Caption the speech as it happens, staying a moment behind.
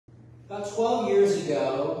About 12 years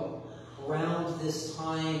ago, around this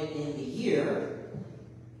time in the year,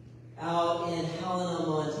 out in Helena,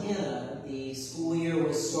 Montana, the school year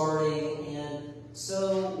was starting, and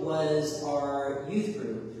so was our youth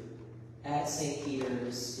group at St.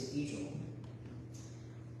 Peter's Cathedral.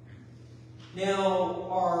 Now,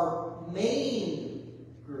 our main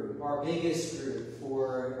group, our biggest group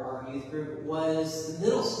for our youth group was the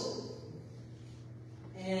middle school.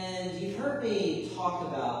 And you've heard me talk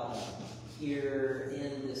about them here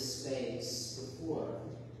in this space before.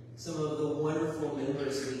 Some of the wonderful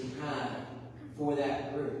members we had for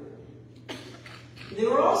that group. They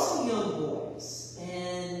were also young boys,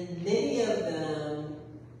 and many of them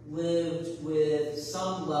lived with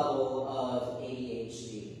some level of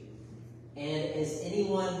ADHD. And as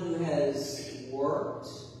anyone who has worked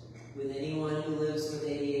with anyone who lives with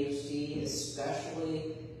ADHD,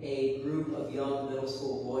 especially a group of young middle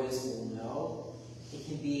school boys will know, it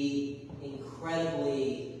can be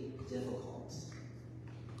incredibly difficult.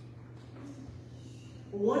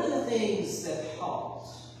 One of the things that helped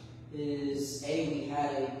is, we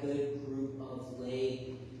had a good group of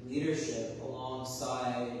lay leadership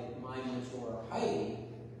alongside my mentor, Heidi,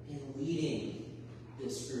 in leading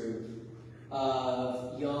this group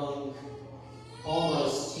of young,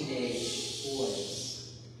 almost teenage boys.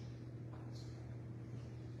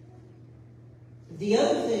 The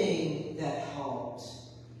other thing that helped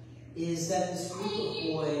is that this group of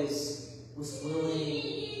boys was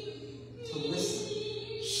willing to listen.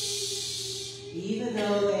 Even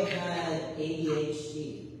though they had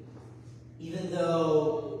ADHD, even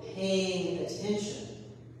though paying attention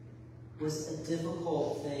was a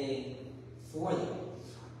difficult thing for them,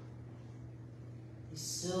 they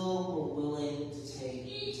still were willing to take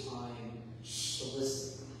the time to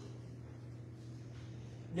listen.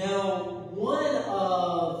 Now, one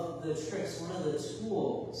of the tricks, one of the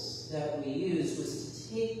tools that we used was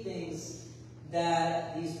to take things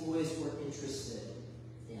that these boys were interested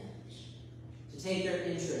in. To take their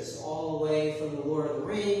interest all the way from the Lord of the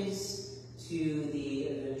Rings to the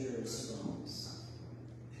Avengers films.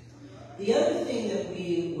 The other thing that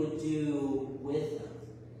we would do with them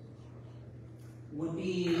would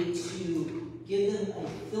be to give them a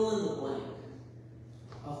fill in the blank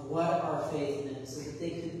of what our faith meant, so that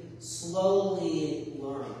they could slowly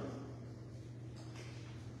learn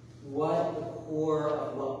what the core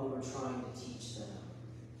of what we were trying to teach them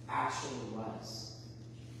actually was.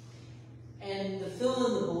 And the fill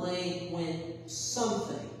in the blank went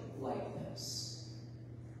something like this.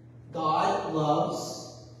 God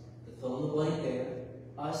loves, the fill in the blank there,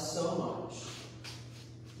 us so much.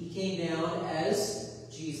 He came down as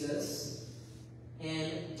Jesus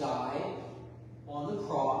and died on the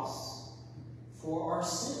cross for our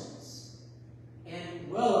sins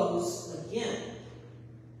and rose again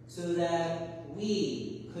so that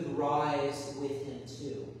we could rise with him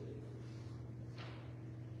too.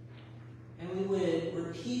 And we would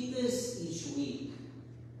repeat this each week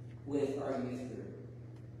with our youth group.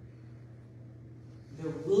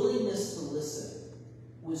 Their willingness to listen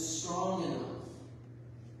was strong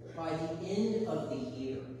enough by the end of the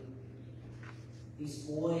year. These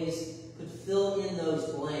boys could fill in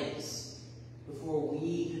those blanks before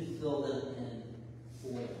we could fill them in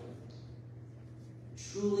for them.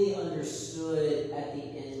 Truly understood at the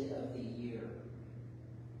end of the year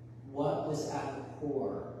what was at the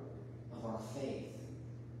core of our faith.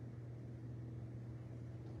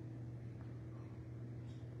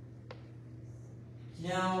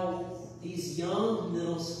 Now, these young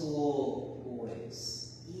middle school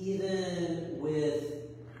boys, even with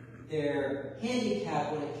their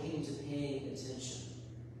handicap when it came to paying attention,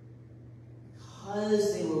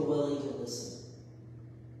 because they were willing to listen,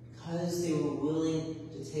 because they were willing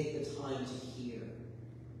to take the time to hear,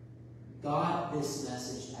 got this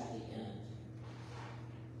message at the end.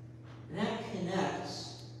 And that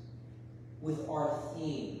connects with our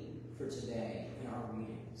theme for today in our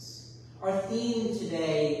readings. Our theme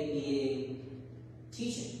today being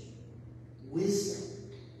teaching, wisdom,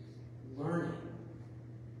 learning.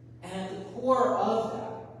 And at the core of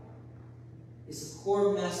that is the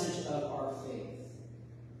core message of our faith,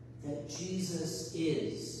 that Jesus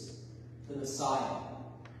is the Messiah,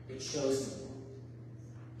 the chosen one.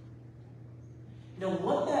 Now,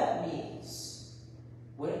 what that means,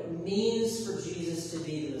 what it means for Jesus to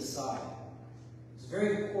be the Messiah, is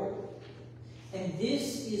very important. And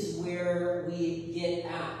this is where we get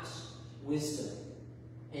at wisdom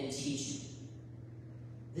and teaching.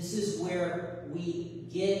 This is where we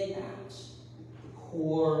get at the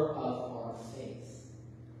core of our faith.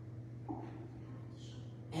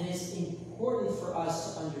 And it's important for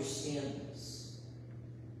us to understand this.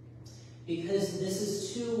 Because this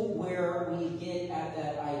is too where we get at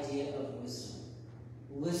that idea of wisdom.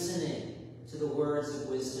 Listening to the words of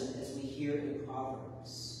wisdom as we hear in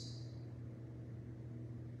Proverbs.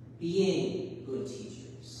 Being good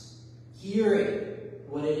teachers. Hearing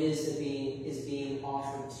what it is that is being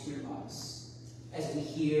offered to us as we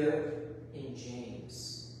hear in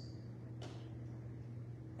James.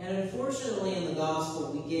 And unfortunately in the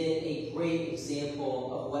gospel we get a great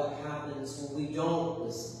example of what happens when we don't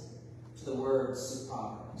listen to the words of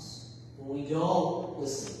Proverbs. When we don't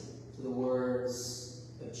listen to the words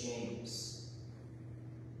of James.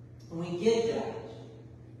 And we get that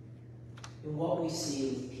in what we see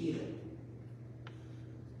with Peter.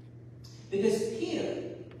 Because Peter,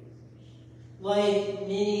 like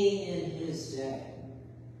many in his day,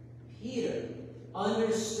 Peter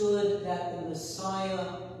understood that the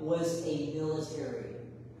Messiah was a military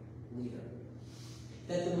leader.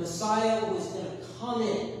 That the Messiah was going to come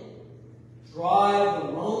in, drive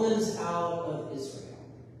the Romans out of Israel,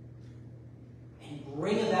 and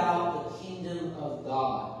bring about the kingdom of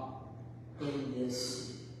God in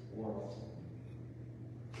this world.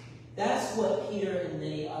 That's what Peter and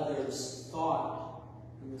many others thought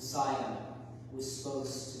the Messiah was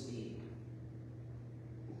supposed to be.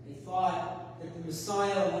 They thought that the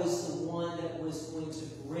Messiah was the one that was going to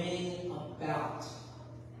bring about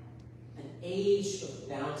an age of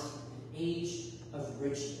bounty, an age of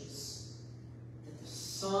riches. That the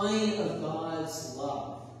sign of God's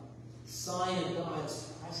love, the sign of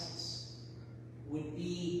God's presence, would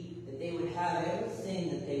be that they would have everything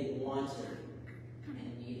that they wanted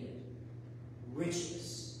and needed.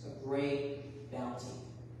 Riches, a great bounty.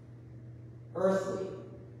 Earthly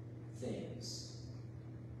things.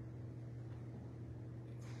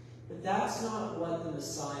 But that's not what the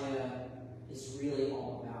Messiah is really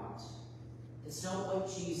all about. It's not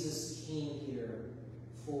what Jesus came here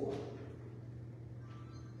for.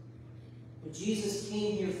 What Jesus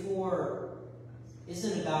came here for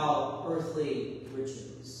isn't about earthly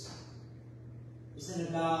riches. Isn't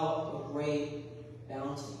about a great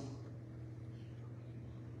bounty.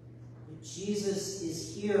 What Jesus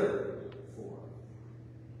is here for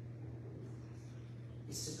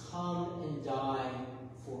is to come and die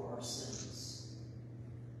for our sins.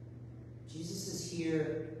 Jesus is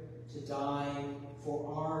here to die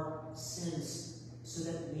for our sins so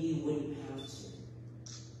that we wouldn't have to.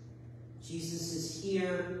 Jesus is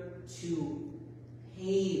here to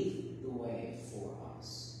pave the way for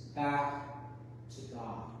us back to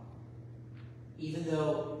God, even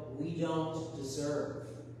though we don't deserve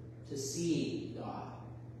to see God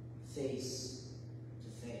face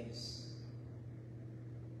to face.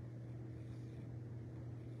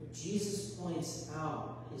 What Jesus points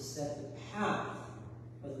out is that the path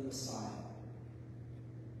of the Messiah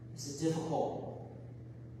is a difficult one.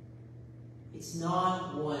 It's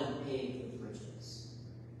not one paved with riches.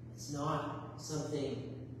 It's not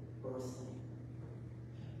something earthly.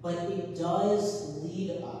 But it does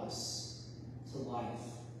lead us to life.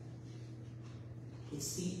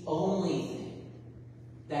 It's the only thing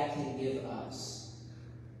that can give us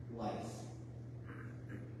life.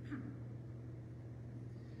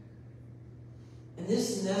 And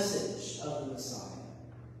this message of the Messiah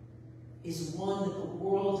is one that the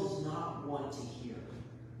world does not want to hear.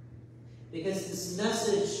 Because this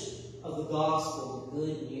message of the gospel, the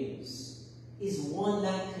good news, is one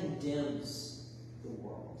that condemns the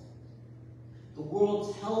world. The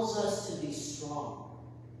world tells us to be strong.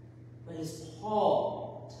 But as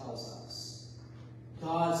Paul tells us,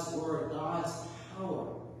 God's word, God's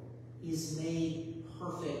power is made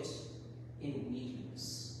perfect in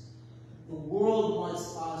weakness. The world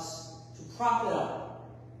wants us to prop it up.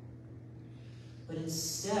 But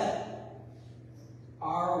instead,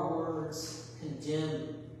 our words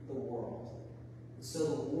condemn the world. And so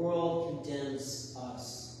the world condemns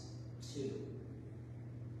us too.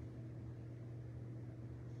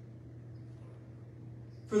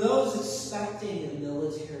 For those expecting a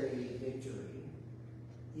military victory,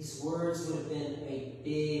 these words would have been a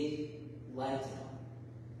big letdown.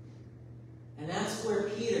 And that's where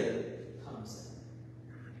Peter comes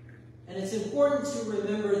in. And it's important to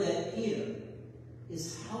remember that Peter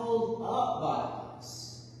is held up by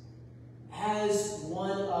us as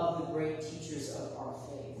one of the great teachers of our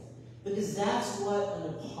faith. Because that's what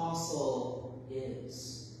an apostle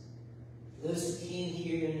is. For those who came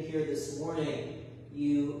here this morning,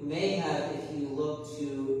 you may have, if you look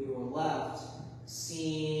to your left,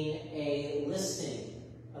 seen a listing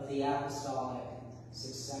of the apostolic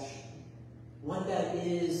succession. What that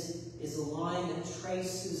is a line that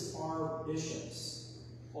traces our bishops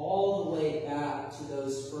all the way back to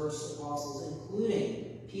those first apostles,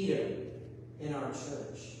 including Peter in our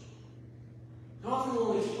church. And often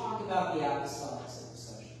when we talk about the apostolic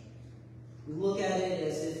succession, we look at it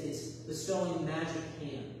as if it's bestowing magic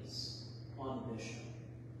hands on the bishop.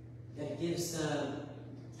 That it gives them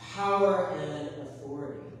power and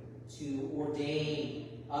authority to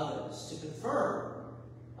ordain others, to confirm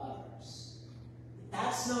others.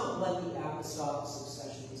 That's not what the apostolic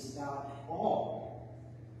succession is about at all.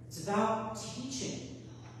 It's about teaching.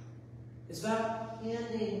 It's about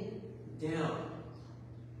handing down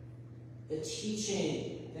the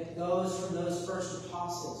teaching that goes from those first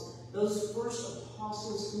apostles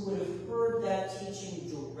who would have heard that teaching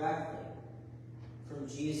directly from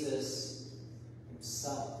Jesus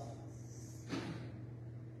himself.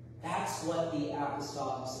 That's what the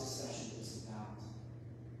apostolic succession is about,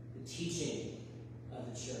 the teaching of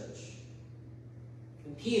the church.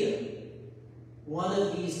 And Peter, one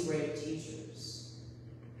of these great teachers,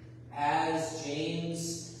 as James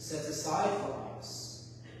sets aside for us,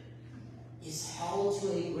 is held to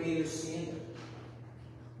a greater standard,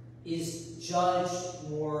 is judged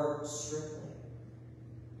more strictly.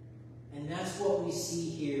 And that's what we see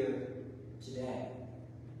here today.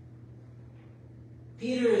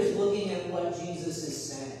 Peter is looking at what Jesus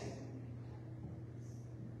is saying.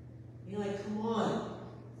 You're like, come on,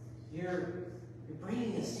 you're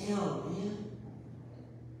bringing us down, man.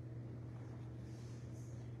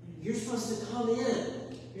 You're supposed to come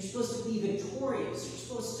in. You're supposed to be victorious. You're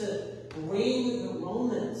supposed to bring the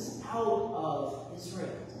Romans out of Israel.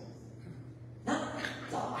 Not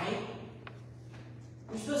die.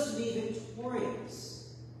 You're supposed to be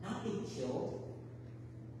victorious, not be killed.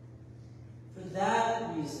 For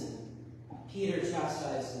that reason, Peter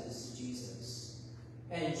chastises Jesus.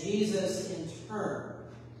 And Jesus, in turn,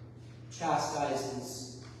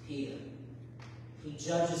 chastises Peter. He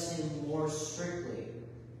judges him more strictly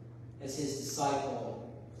as his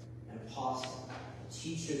disciple and apostle, a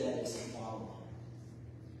teacher that is to follow him.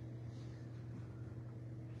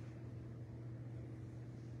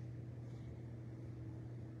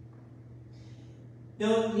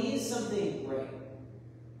 Now, it means something great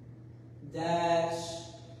that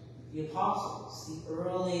the apostles, the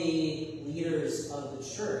early leaders of the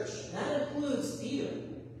church, and that includes Peter,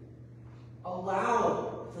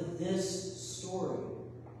 allowed for this story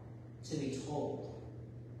to be told.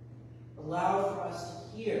 Allowed for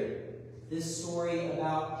us to hear this story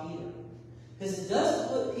about Peter. Because it doesn't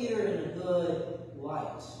put Peter in a good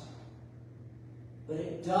light. But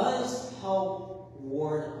it does help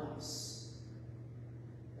warn us.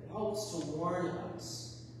 It helps to warn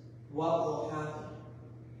us what will happen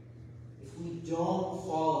if we don't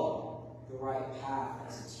follow the right path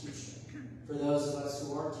as a teacher for those of us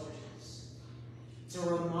who are teachers. It's a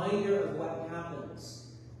reminder of what happens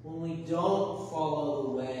when we don't follow the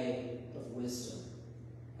way of wisdom,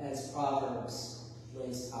 as Proverbs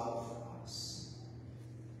lays out for us.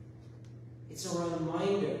 It's a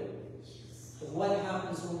reminder of what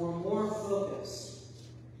happens when we're more focused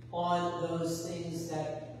on those things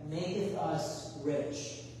that maketh us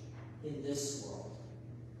rich in this world,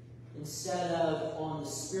 instead of on the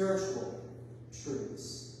spiritual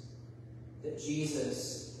truths that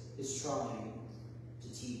Jesus is trying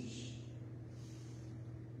to teach.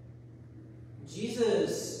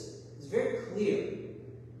 Jesus is very clear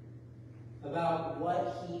about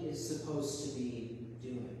what he is supposed to be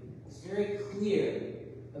doing. He's very clear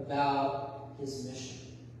about his mission.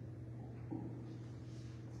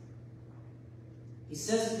 He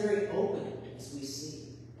says it very openly, as we see.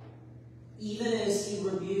 Even as he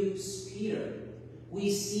rebukes Peter,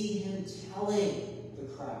 we see him telling the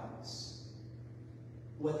crowds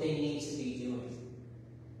what they need to be doing.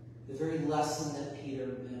 The very lesson that Peter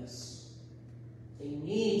missed. They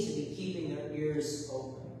need to be keeping their ears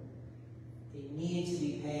open. They need to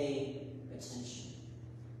be paying attention.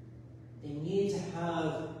 They need to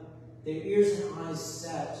have their ears and eyes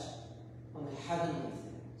set on the heavenly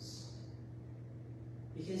things.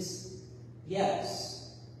 Because,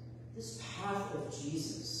 yes, this path of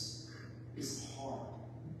Jesus is hard.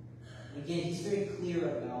 And again, he's very clear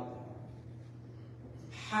about that.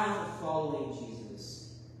 The path of following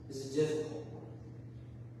Jesus is a difficult one.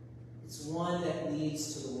 It's one that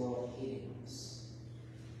leads to the world hating us.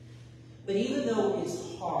 But even though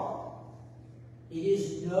it's hard, it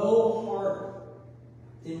is no harder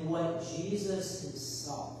than what Jesus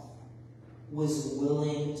himself was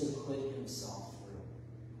willing to put himself through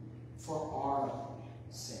for our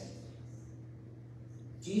sake.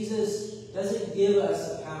 Jesus doesn't give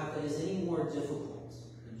us a path that is any more difficult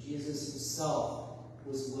than Jesus himself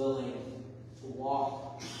was willing to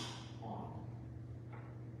walk on.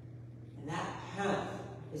 And that path,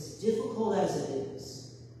 as difficult as it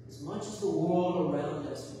is, as much as the world around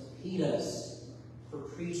us will hate us for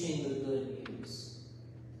preaching the good news.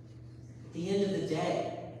 At the end of the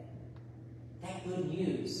day, that good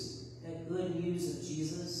news of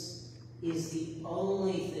Jesus is the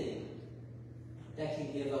only thing that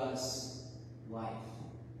can give us life.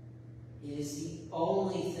 It is the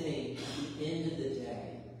only thing at the end of the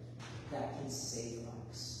day that can save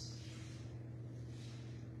us.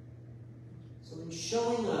 So in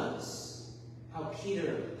showing us how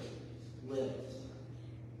Peter lived,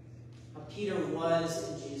 how Peter was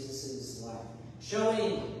in Jesus' life,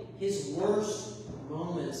 showing his worst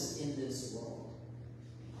moments in this world,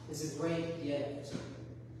 is a great gift.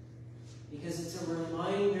 Because it's a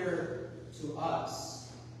reminder to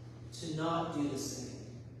us to not do the same.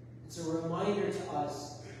 It's a reminder to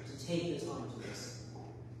us to take the time to listen.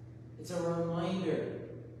 It's a reminder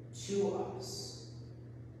to us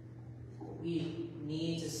that we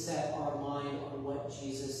need to set our mind on what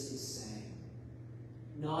Jesus is saying,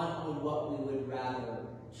 not on what we would rather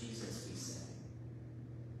Jesus be saying.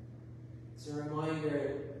 It's a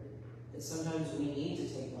reminder that sometimes we need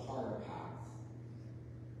to take the harder path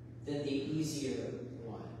than the easier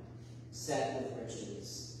one, set with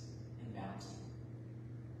riches and bounty.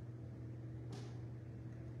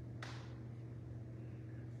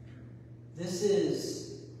 This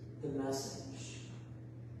is the message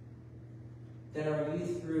that our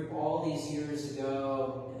youth group all these years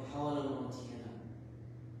ago in Helena, Montana,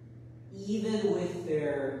 even with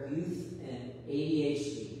their youth and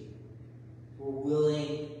ADHD, were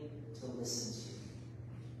willing to listen to.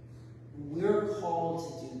 And we're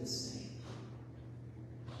called to do the same.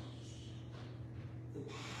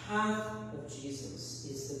 The path of Jesus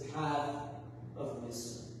is the path of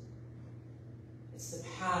wisdom. It's the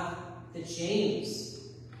path that James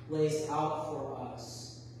lays out for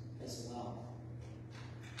us as well.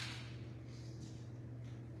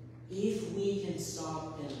 If we can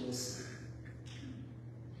stop and listen,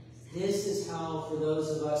 this is how, for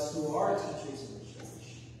those of us who are teachers in the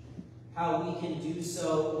church, how we can do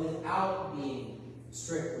so without being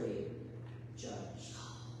strictly judged.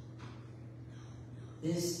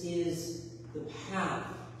 This is the path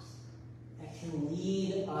that can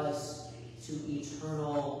lead us to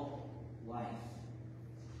eternal life.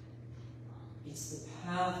 It's the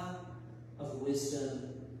path of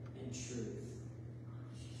wisdom and truth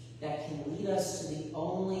that can lead us to the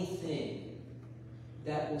only thing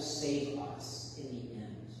that will save us in the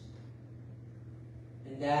end.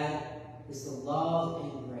 And that is the love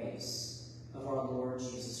and grace of our Lord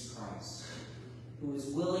Jesus Christ, who is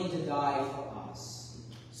willing to die for us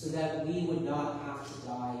so that we would not have to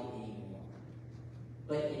die anymore,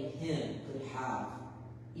 but in him could have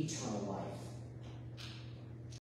eternal life.